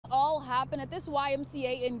happened at this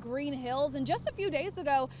YMCA in Green Hills, and just a few days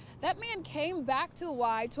ago, that man came back to the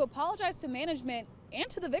Y to apologize to management and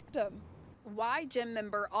to the victim. Y gym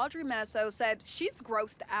member Audrey Meso said she's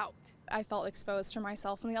grossed out. I felt exposed to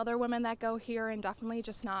myself and the other women that go here, and definitely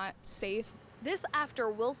just not safe. This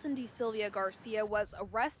after Wilson D. Sylvia Garcia was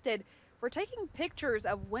arrested for taking pictures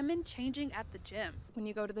of women changing at the gym. When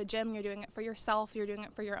you go to the gym, you're doing it for yourself, you're doing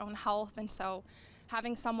it for your own health, and so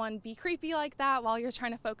having someone be creepy like that while you're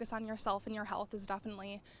trying to focus on yourself and your health is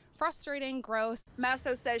definitely frustrating, gross.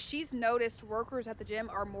 Meso says she's noticed workers at the gym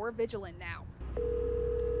are more vigilant now.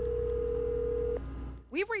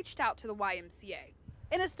 We reached out to the YMCA.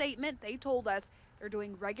 In a statement, they told us they're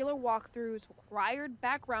doing regular walkthroughs, required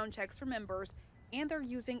background checks for members, and they're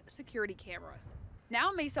using security cameras.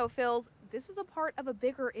 Now Meso feels this is a part of a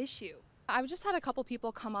bigger issue. I've just had a couple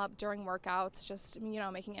people come up during workouts, just,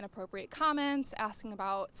 making inappropriate comments, asking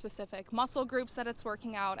about specific muscle groups that it's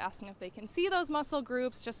working out, asking if they can see those muscle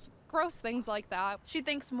groups, just gross things like that. She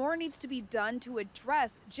thinks more needs to be done to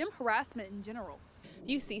address gym harassment in general. If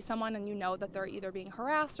you see someone and you know that they're either being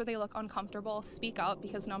harassed or they look uncomfortable, speak up,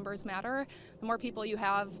 because numbers matter. The more people you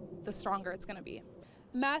have, the stronger it's going to be.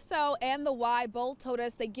 Meso and the Y both told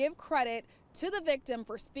us they give credit to the victim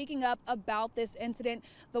for speaking up about this incident.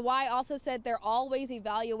 The Y also said they're always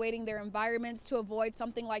evaluating their environments to avoid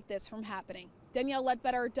something like this from happening. Danielle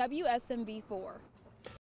Ledbetter, WSMV4.